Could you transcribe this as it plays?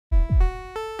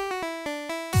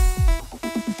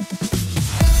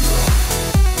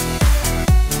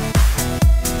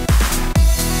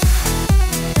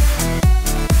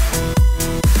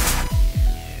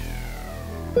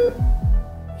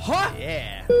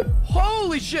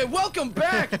Holy shit, welcome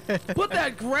back. Put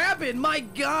that grab in, my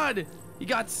God. You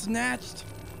got snatched.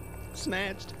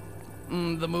 Snatched.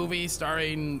 The movie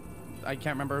starring, I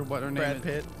can't remember what her name is. Brad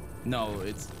Pitt. No,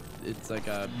 it's like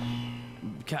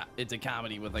it's a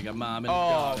comedy with like a mom and a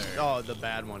daughter. Oh, the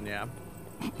bad one, yeah.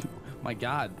 My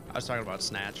God. I was talking about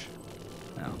Snatch.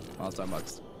 No, I was talking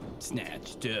about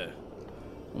Snatched.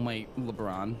 Oh my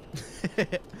LeBron.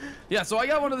 Yeah, so I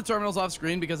got one of the terminals off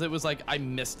screen because it was like I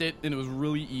missed it and it was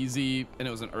really easy and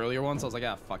it was an earlier one, so I was like,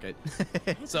 ah, fuck it.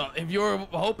 So if you're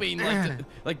hoping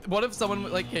like what if someone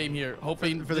like came here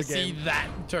hoping for the to see that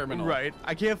terminal? Right.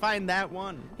 I can't find that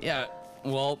one. Yeah.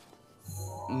 Well,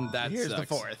 that Here's sucks.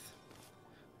 the 4th.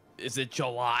 Is it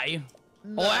July?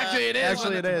 Oh, actually it is.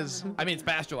 Actually, it is. I mean, it's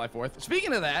past July 4th.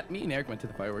 Speaking of that, me and Eric went to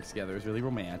the fireworks together. It was really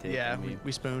romantic. Yeah,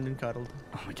 we spooned and cuddled.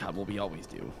 Oh my God, well, we always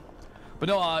do. But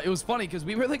no, it was funny because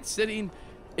we were like sitting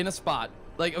in a spot.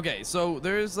 Like, okay, so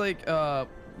there's like, what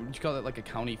would you call it? Like a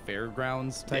county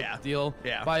fairgrounds type deal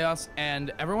by us.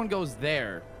 And everyone goes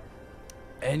there.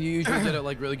 And you usually get a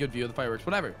like really good view of the fireworks,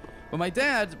 whatever. But my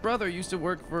dad's brother used to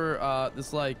work for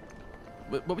this like,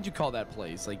 what would you call that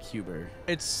place? Like Huber.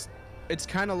 It's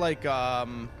kind of like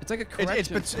it's like a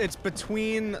correction. It's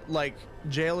between like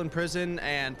jail and prison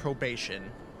and probation,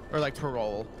 or like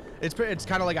parole. It's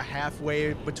kind of like a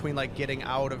halfway between like getting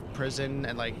out of prison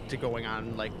and like to going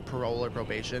on like parole or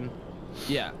probation.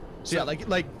 Yeah. So yeah,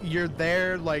 like you're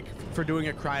there like for doing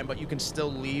a crime, but you can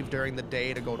still leave during the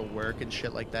day to go to work and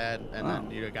shit like that, and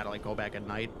then you gotta like go back at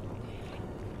night.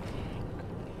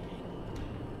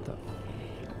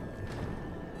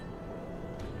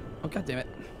 Oh, God damn it.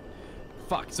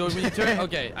 Fuck. So when you turn,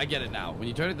 okay, I get it now. When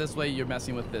you turn it this way, you're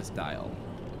messing with this dial.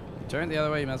 You turn it the other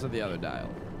way, you mess with the other dial.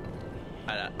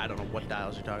 I don't know what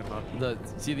dials you're talking about.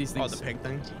 See these things? Oh, the pink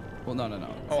things? Well,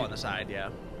 no. Oh, on the side, yeah.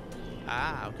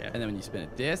 Ah, okay. And then when you spin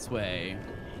it this way,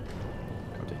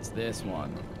 it rotates this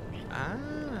one. Ah.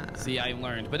 See, I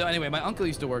learned. But no, anyway, my uncle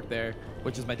used to work there,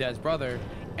 which is my dad's brother,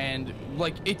 and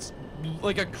like it's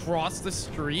like across the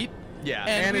street. Yeah,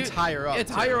 and it's higher up.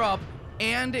 It's higher up,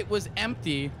 and it was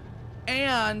empty.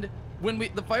 And when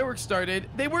the fireworks started,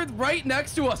 they were right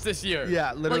next to us this year.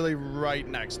 Yeah, literally right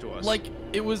next to us. Like,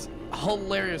 it was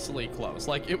hilariously close.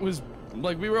 Like, it was,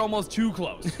 like, we were almost too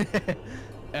close.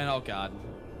 And, oh, God.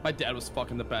 My dad was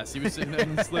fucking the best. He was sitting there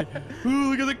and was like, ooh,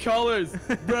 look at the colors.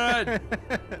 Red.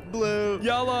 Blue.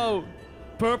 Yellow.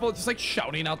 Purple. Just, like,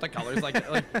 shouting out the colors. Like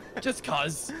just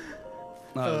cause.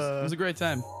 No, it was a great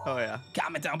time. Oh, yeah.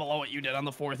 Comment down below what you did on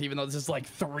the 4th, even though this is, like,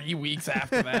 3 weeks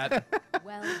after that.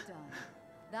 Well done.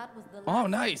 That was the last. Oh,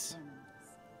 nice.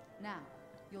 Now,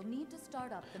 you'll need to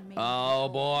start up the main Oh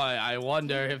boy, I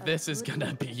wonder if this is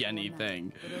gonna be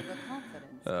anything.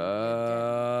 Boy.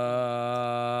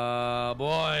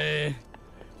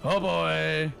 Oh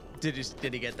boy. Did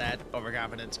he get that?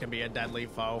 Overconfidence can be a deadly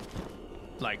foe.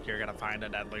 Like you're gonna find a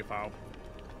deadly foe.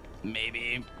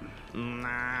 Maybe.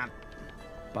 Nah.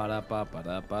 That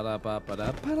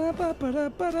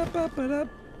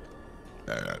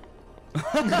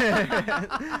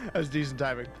was decent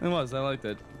timing. It was. I liked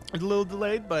it. It's a little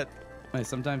delayed, but hey,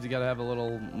 sometimes you gotta have a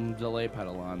little delay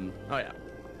pedal on. Oh yeah.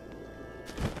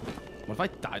 What if I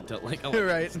died to like? Oh,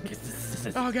 right.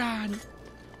 Oh God.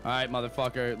 All right,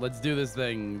 motherfucker. Let's do this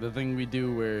thing. The thing we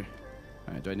do where.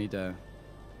 All right. Do I need to?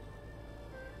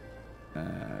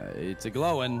 It's a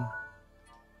glowing.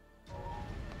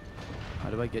 How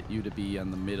do I get you to be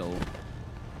on the middle?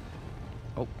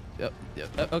 Oh.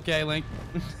 Okay, Link.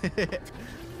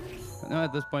 No,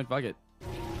 at this point, fuck it.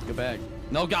 Go back.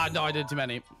 No, God, no, I did too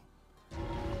many.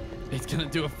 It's gonna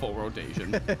do a full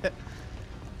rotation.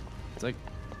 It's like,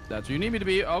 that's where you need me to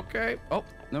be. Okay. Oh,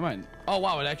 never mind. Oh,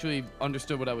 wow, it actually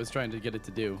understood what I was trying to get it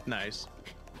to do. Nice.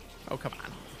 Oh, come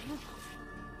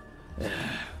on.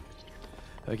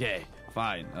 Okay,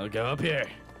 fine. I'll go up here.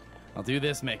 I'll do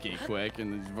this Mickey quick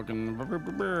and then fucking.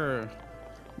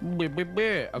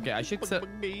 Okay, I should set.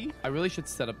 I really should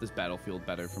set up this battlefield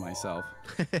better for myself.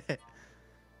 Do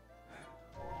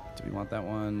we want that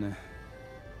one?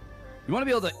 You want to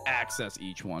be able to access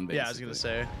each one, basically. Yeah, I was gonna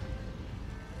say.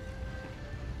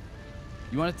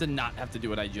 You want it to not have to do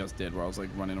what I just did, where I was like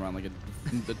running around like a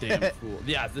damn fool.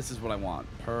 Yeah, this is what I want.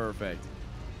 Perfect.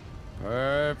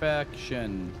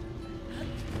 Perfection.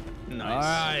 Nice. All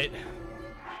right.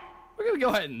 We're gonna go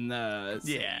ahead and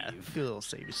yeah, do a little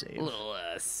savey save. A little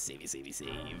savey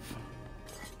save.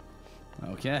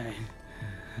 Okay.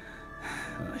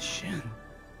 Oh shit.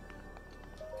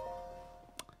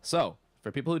 So,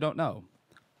 for people who don't know,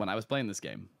 when I was playing this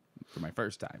game for my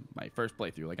first time, my first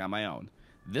playthrough, like on my own,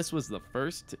 this was the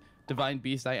first divine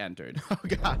beast I entered. Oh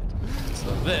god. So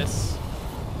this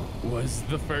was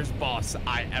the first boss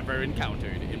I ever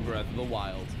encountered in Breath of the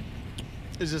Wild.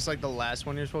 Is this like the last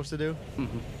one you're supposed to do?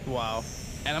 Wow.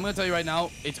 And I'm gonna tell you right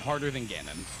now, it's harder than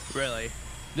Ganon. Really?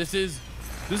 This is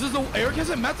the Eric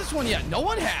hasn't met this one yet. No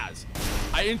one has.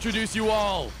 I introduce you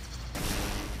all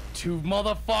to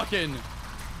motherfucking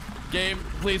game.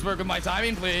 Please work with my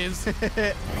timing, please.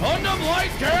 Gundam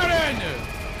Light Cannon.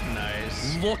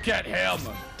 Nice. Look at him.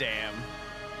 Damn.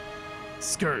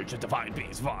 Scourge of Divine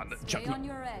Beast Von. Stay on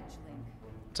your edge, Link.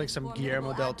 It's like some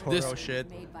Guillermo del Toro shit.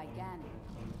 Made by Ganon.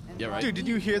 Yeah, right. Dude, did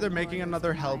you hear they're making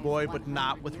another Hellboy, but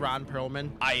not with Ron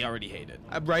Perlman? I already hate it.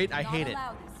 Right? I hate it.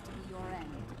 Not allow this to be your end.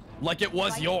 Like it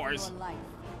was Fight yours. for your life.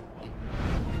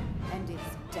 And its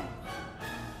death.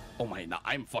 Oh my,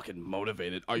 I'm fucking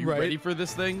motivated. Are you Right. ready for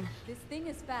this thing? This thing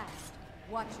is fast.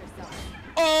 Watch yourself.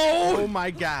 Oh my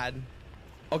god.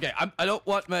 Okay, I don't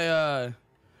want my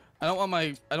I don't want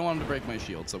him to break my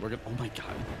shield, so we're gonna. Oh my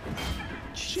god.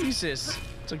 Jesus.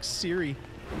 It's like Siri.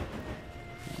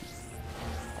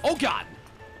 Oh god.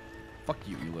 Fuck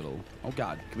you, you little. Oh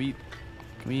god. Can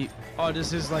we? Oh,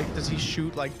 does he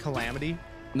shoot like Calamity?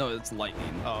 No, it's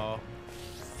lightning. Oh.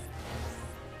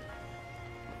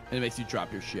 And it makes you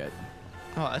drop your shit.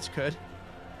 Oh, that's good.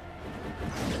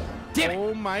 Damn it!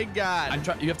 Oh my god.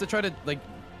 You have to try to like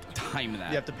time that.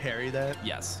 You have to parry that?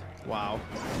 Yes. Wow.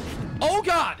 Oh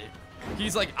god!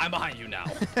 He's like, I'm behind you now.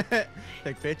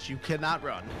 Like, bitch, you cannot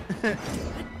run.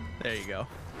 There you go.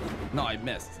 No, I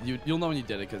missed. You'll know when you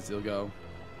did it because you'll go.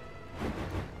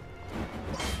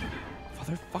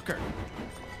 Motherfucker.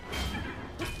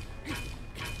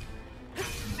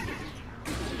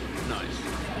 Nice.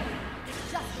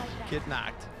 Just like that. Get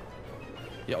knocked.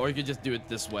 Yeah, or you could just do it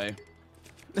this way.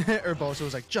 Urbosa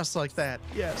was like, just like that.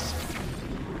 Yes.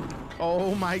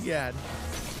 Oh my god.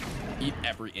 Eat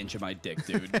every inch of my dick,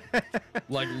 dude.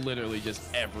 Like literally just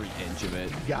every inch of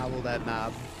it. Gobble that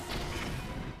knob.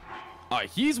 All right,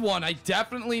 he's one I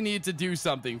definitely need to do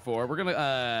something for. We're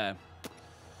gonna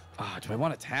do I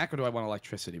want attack or do I want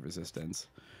electricity resistance?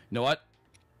 You know what?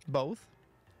 Both?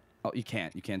 Oh, you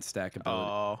can't stack ability.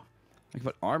 Oh. I can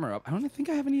put armor up. I don't think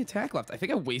I have any attack left. I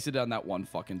think I wasted it on that one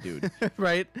fucking dude.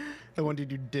 Right? The one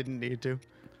dude you didn't need to.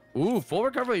 Ooh, full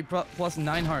recovery plus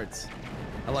 9 hearts.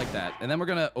 I like that. And then we're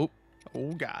gonna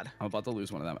Oh god. I'm about to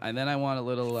lose one of them. And then I want a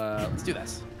little let's do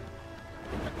this.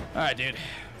 All right, dude.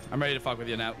 I'm ready to fuck with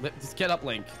you now. Just get up,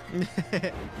 Link.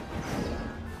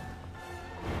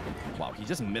 Wow, he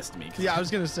just missed me. Yeah, I was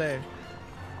gonna say.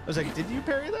 I was like, did you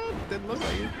parry that? Didn't look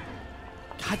like it.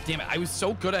 God damn it. I was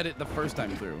so good at it the first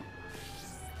time through.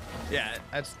 Yeah,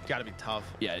 that's gotta be tough.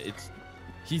 Yeah,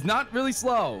 he's not really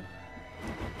slow.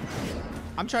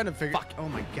 I'm trying to figure. Fuck. Oh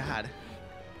my god.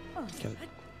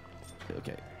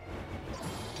 Okay.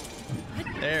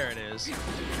 There it is.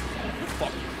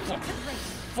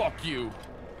 Fuck you.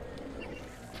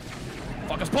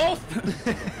 Fuck us both.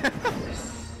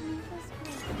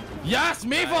 Yes,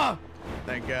 Mifa.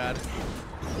 Thank god.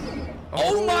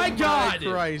 Oh my god.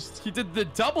 Christ. He did the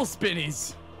double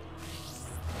spinnies.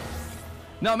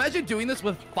 Now imagine doing this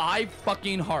with 5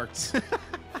 fucking hearts.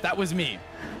 That was me.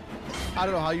 I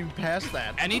don't know how you passed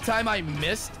that. Anytime I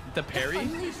missed the parry.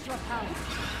 Unleash your power.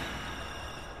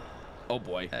 Oh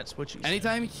boy. That's what you said.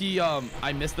 Anytime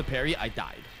I missed the parry, I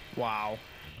died. Wow.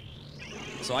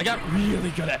 So I got really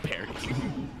good at parries.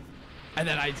 And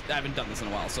then I haven't done this in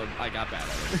a while, so I got bad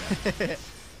at it.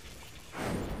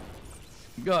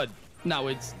 Good. Now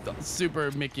it's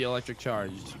super Mickey electric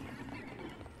charged.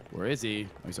 Where is he?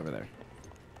 Oh, he's over there.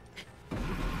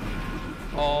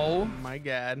 Oh my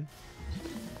god.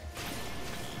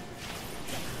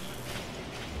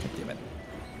 God damn it.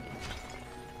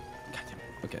 God damn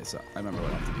it. Okay, so I remember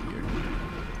what I have to do here.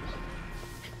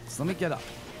 So let me get up.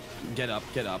 Get up,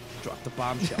 get up. Drop the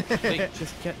bombshell. Wait,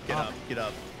 just get up. Get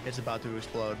up. It's about to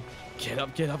explode. Get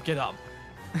up, get up, get up.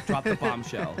 Drop the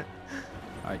bombshell.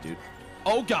 All right, dude.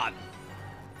 Oh, God.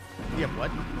 Yeah,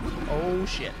 what? Oh,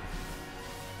 shit.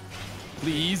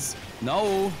 Please.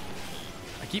 No.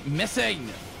 I keep missing.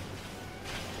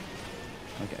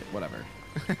 Okay, whatever.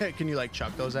 Can you, like,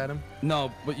 chuck those at him? No,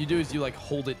 what you do is you, like,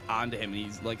 hold it onto him, and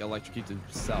he's, like, electrocutes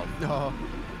himself. No. All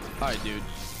right, dude.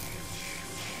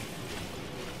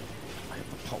 I have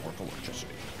the power of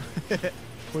electricity.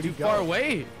 Where'd he go? Far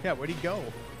away. Yeah, where'd he go?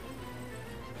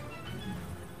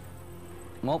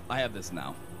 Well, I have this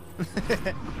now.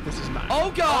 This is mine.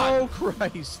 Oh, God. Oh,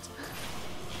 Christ.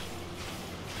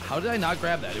 How did I not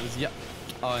grab that? It was, yeah.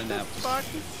 Oh, and that. Fuck.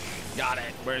 Got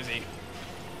it. Where is he?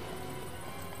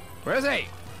 Where is he?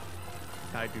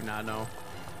 I do not know.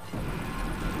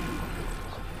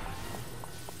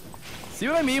 See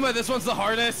what I mean by this one's the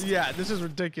hardest? Yeah, this is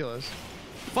ridiculous.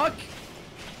 Fuck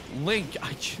Link.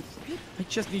 I just... I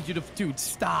just need you to, dude,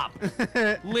 stop.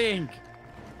 Link.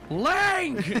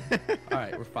 Link. All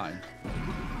right, we're fine.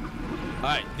 All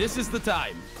right, this is the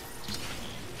time.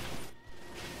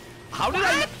 How did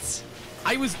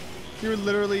I was. You were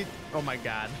literally. Oh my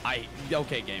god.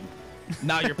 Okay, game.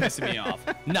 Now you're pissing me off.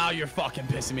 Now you're fucking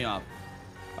pissing me off.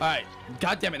 All right.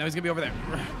 God damn it. Now he's gonna be over there.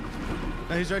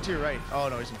 No, he's right to your right. Oh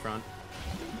no, he's in front.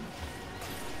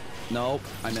 Nope,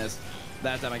 I missed.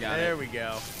 That time I got it. There we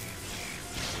go.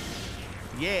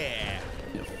 Yeah.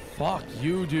 Fuck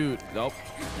you, dude. Nope.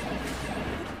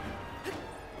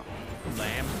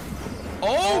 Lamb.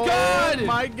 Oh god! Oh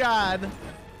my god.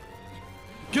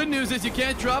 Good news is you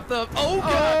can't drop the. Oh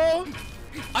god! Oh.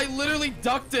 I literally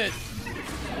ducked it.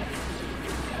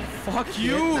 Fuck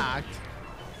you. Get knocked.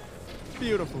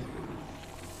 Beautiful.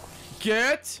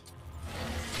 Get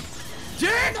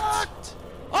knocked.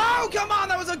 Oh come on!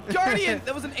 That was a guardian.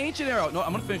 That was an ancient arrow. No,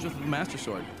 I'm gonna finish this with the master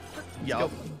sword.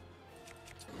 Yup.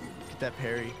 Get that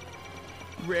parry.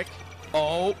 Rick.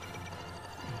 Oh.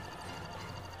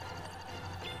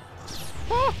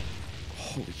 Oh,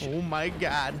 holy shit. Oh my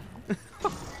god.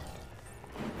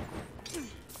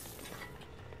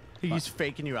 He's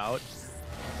faking you out.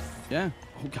 Yeah.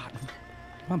 Oh god.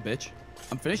 Come on, bitch.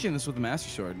 I'm finishing this with the master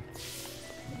sword.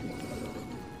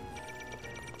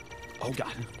 Oh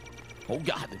god. Oh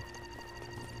god.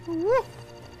 Woo.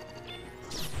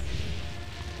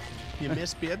 You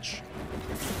missed, bitch.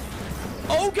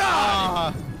 Oh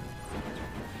god.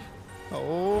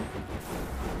 Oh.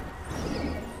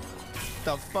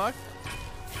 The fuck?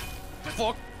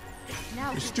 Fuck.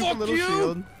 Now you stupid little you.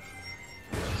 shield.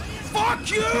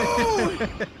 Fuck you!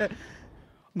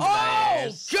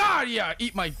 Nice. Oh god, yeah!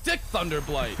 Eat my dick,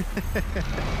 Thunderblight.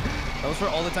 That was for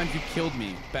all the times you killed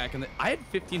me back in the. I had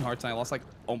 15 hearts and I lost like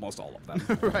almost all of them.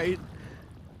 Right?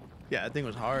 Yeah, that thing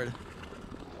was hard.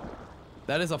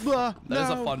 That is a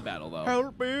fun battle though.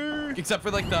 Help me! Except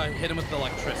for like the hit him with the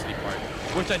electricity part,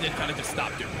 which I did kind of just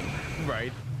stop doing.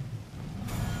 Right.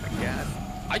 My god.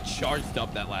 I charged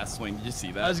up that last swing. Did you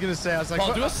see that? I was gonna say, I was like,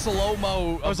 I'll do a slow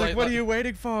mo. I was like, what are you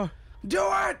waiting for? Do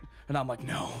it! And I'm like,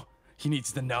 no. He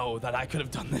needs to know that I could have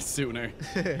done this sooner.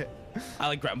 I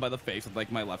like grab him by the face with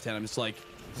like my left hand. I'm just like,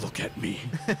 look at me.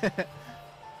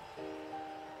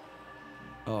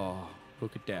 Oh,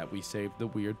 look at that. We saved the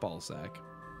weird ball sack.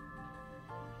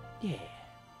 Yeah.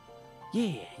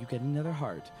 Yeah, you get another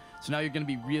heart. So now you're going to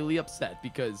be really upset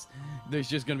because there's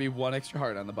just going to be one extra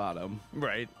heart on the bottom.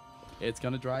 Right. It's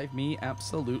going to drive me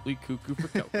absolutely cuckoo for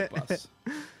Cocoa Puffs.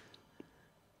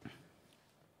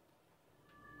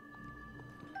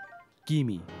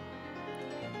 Gimme.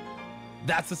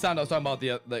 That's the sound I was talking about.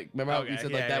 Remember how you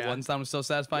said like that one sound was so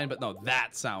satisfying? But no,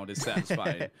 that sound is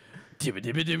satisfying.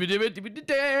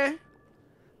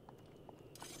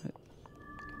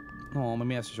 Oh, my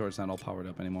master sword's not all powered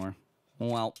up anymore.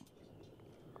 Well,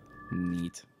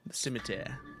 neat. The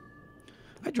scimitar.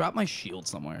 I dropped my shield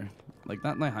somewhere. Like,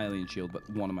 not my Hylian shield, but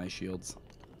one of my shields.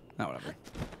 Oh, whatever.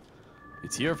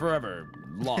 It's here forever.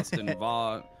 Lost in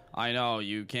Va. I know,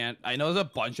 you can't. I know there's a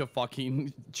bunch of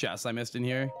fucking chests I missed in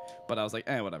here, but I was like,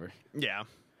 whatever. Yeah.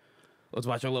 Let's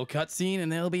watch our little cutscene,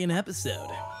 and there'll be an episode.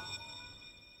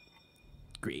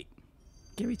 Great.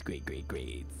 Gary's great.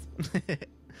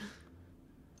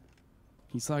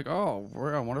 He's like, oh,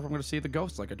 I wonder if I'm going to see the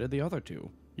ghosts like I did the other two.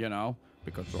 You know?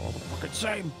 Because they're all the fucking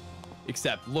same.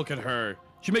 Except, look at her.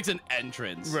 She makes an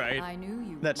entrance. Right. I knew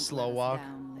you that slow walk.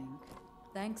 Down, Link.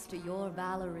 Thanks to your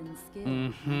valor and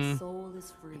skill, my soul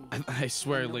is free. I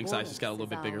swear Link's eyes just got a little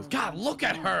bit bigger. God, look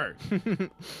at her!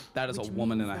 That is a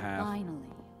woman and a half. Finally,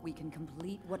 we can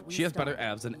complete what we She has better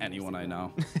abs than anyone I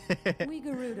know. We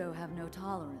Gerudo have no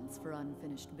tolerance for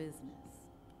unfinished business.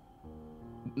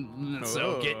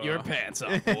 So get your pants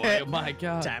up, boy. Oh my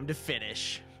god. Time to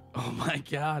finish. Oh my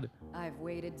god. I've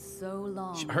waited so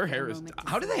long. Her hair is.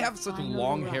 How do they have such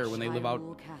long hair when they live out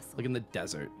like in the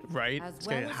desert? Right? It's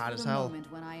getting hot as hell.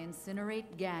 When I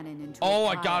incinerate Ganon into oh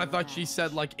my god, I thought she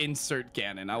said like insert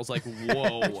Ganon. I was like,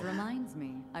 whoa. Which reminds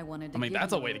me, I wanted to I mean,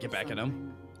 that's a way to get back at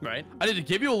him. Right? I need to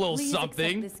give you a little Please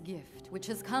something. accept this gift, which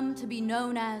has come to be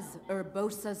known as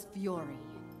Urbosa's Fury.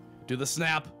 Do the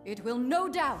snap. It will no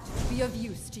doubt be of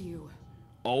use to you.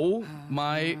 Oh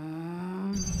my.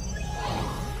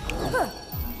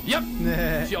 Yep.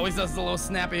 She always does the little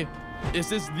snappy.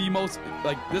 This is the most,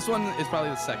 like, this one is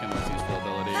probably the second most useful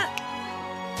ability.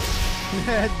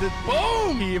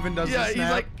 Boom! He even does the snap. He's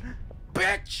like,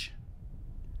 bitch!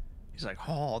 He's like,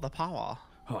 oh, the power.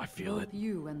 Oh, I feel it.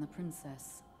 You and the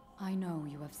princess. I know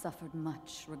you have suffered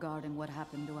much regarding what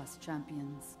happened to us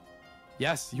champions.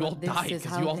 Yes, you all But this died is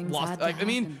because how you all things lost. had to Like, I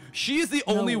mean, happen. she's the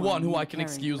No only one who one I can carrying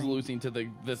excuse blame. losing to the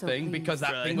So thing because please,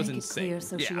 that thing was make it insane. clear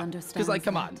so she understands Because like,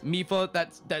 come on, that. Mifa,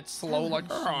 that's slow. Like,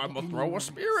 Tell her oh, I'm gonna she throw a knows.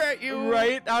 spear at you.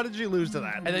 Right? How did you lose to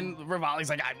that? And then Rivali's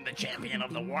like, I'm the champion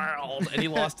of the world, and he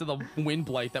lost to the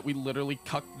Windblight that we literally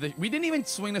cucked. We didn't even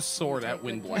swing a sword at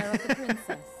Take good care Windblight. of the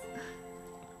princess.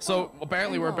 So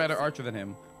apparently we're a better also, archer than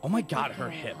him. Oh my God, her care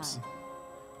of hips. her.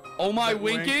 Oh my, That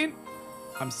Wink? winking.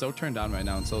 I'm so turned on right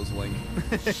now, and so is Link.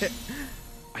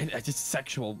 I just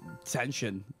sexual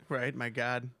tension. Right? My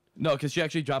God. No, because she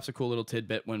actually drops a cool little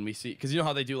tidbit when we see, because you know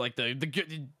how they do like the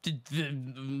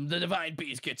divine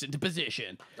beast gets into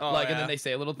position, Oh, like, and yeah. then they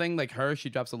say a little thing like her. She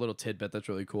drops a little tidbit that's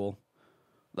really cool.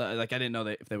 Like I didn't know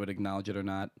if they would acknowledge it or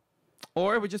not,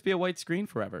 or it would just be a white screen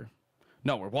forever.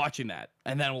 No, we're watching that,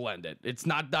 and then we'll end it. It's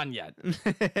not done yet.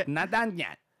 Not done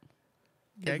yet.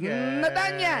 Not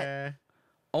done yet.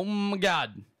 Oh my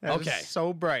God. That was Okay.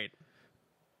 so bright.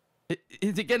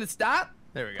 Is it gonna stop?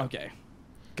 There we go. Okay.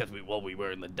 Because we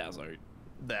were in the desert.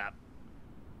 That.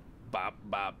 Bop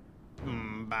bop.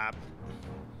 Bop.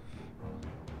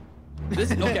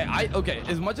 This okay.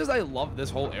 As much as I love this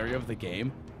whole area of the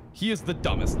game, he is the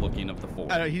dumbest looking of the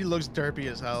four. I know, he looks derpy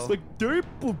as hell. It's like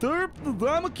derp,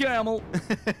 I'm a camel.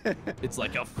 It's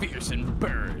like a fearsome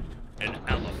bird, an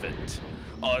elephant,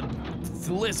 a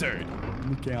lizard,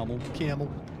 camel.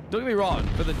 Don't get me wrong.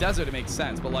 For the desert, it makes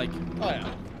sense, but like, Oh,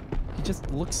 yeah. he just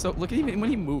looks so. Look at him when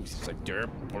he moves. He's like derp,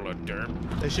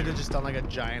 derp. They should have just done like a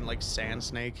giant like sand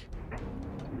snake.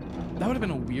 That would have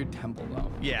been a weird temple,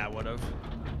 though. Yeah, would have.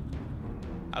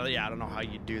 Yeah, I don't know how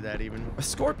you'd do that even. A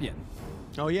scorpion.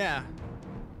 Oh yeah,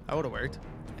 that would have worked.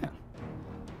 Yeah.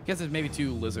 I guess it's maybe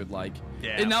too lizard-like.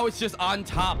 Yeah. And now it's just on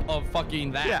top of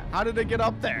fucking that. Yeah, how did it get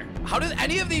up there? How did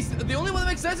any of these? The only one that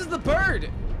makes sense is the bird.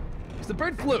 Because the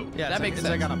bird flew. Yeah, that makes it's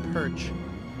sense. like on a perch.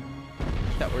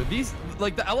 That were these,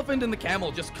 like the elephant and the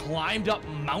camel just climbed up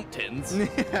mountains.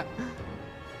 Yeah.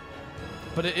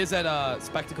 But it is at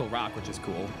Spectacle Rock, which is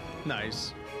cool.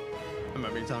 Nice. I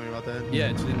remember you telling me about that. Yeah,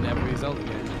 it's in every Zelda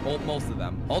game. Most of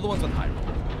them. All the ones with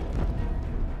Hyrule.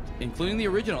 Including the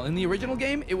original. In the original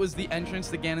game, it was the entrance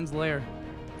to Ganon's lair.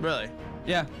 Really?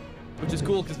 Yeah. Which is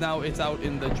cool because now it's out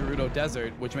in the Gerudo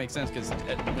Desert, which makes sense because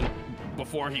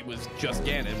before he was just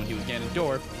Ganon, when he was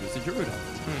Ganondorf, he was the Gerudo.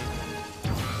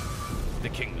 The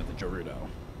king of the Gerudo.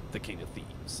 The king of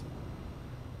thieves.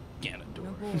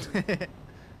 Ganondorf. Nahor,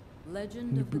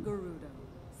 Legend of the Gerudo,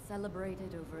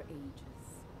 celebrated over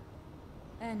ages.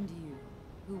 And you,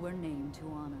 who were named to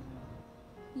honor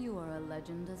her, you are a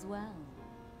legend as well.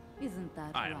 Isn't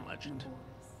that I right, am legend.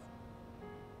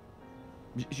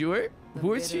 Nahor? Sure? The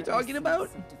Who is she bitter talking about?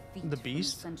 essence of defeat The from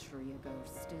beast? a century ago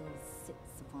still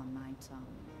sits upon my tongue.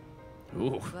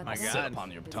 Ooh, But my sit God.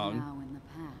 upon your is tongue. now in the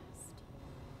past.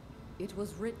 It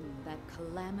was written that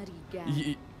Calamity Ye-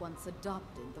 Ganon once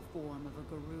adopted the form of a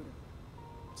Gerudo.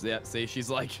 So yeah, say she's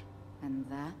like, And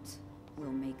that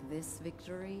will make this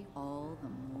victory all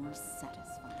the more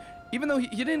satisfying. even though he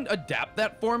didn't adapt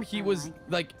that form, he I was like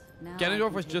like, it. Now I Ganondorf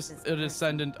can was take just this a personally.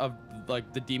 descendant of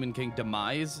like the Demon King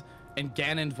Demise, and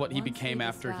Ganon's what he Once became we've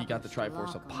after he got the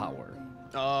established Triforce a of lock on Power.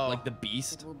 that thing, Oh. Like the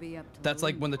Beast. it will be up to That's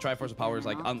like Link when the to Triforce keep of Power is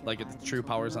like Ganon like its occupied true until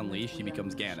power is the moment unleashed, he we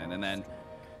becomes unleash Ganon, and ours. then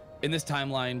in this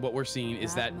timeline, what we're seeing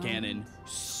is that That Ganon, moment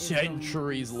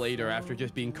centuries is later, so after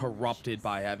just being corrupted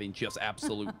by having just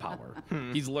absolute power,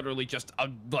 he's literally just a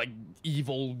like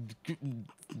evil,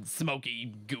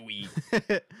 smoky, gooey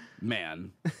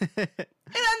man. And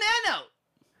on that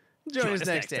note, Join us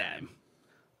next time.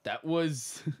 That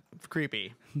was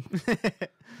Creepy. that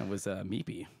was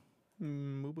meepy.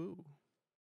 Moo boo.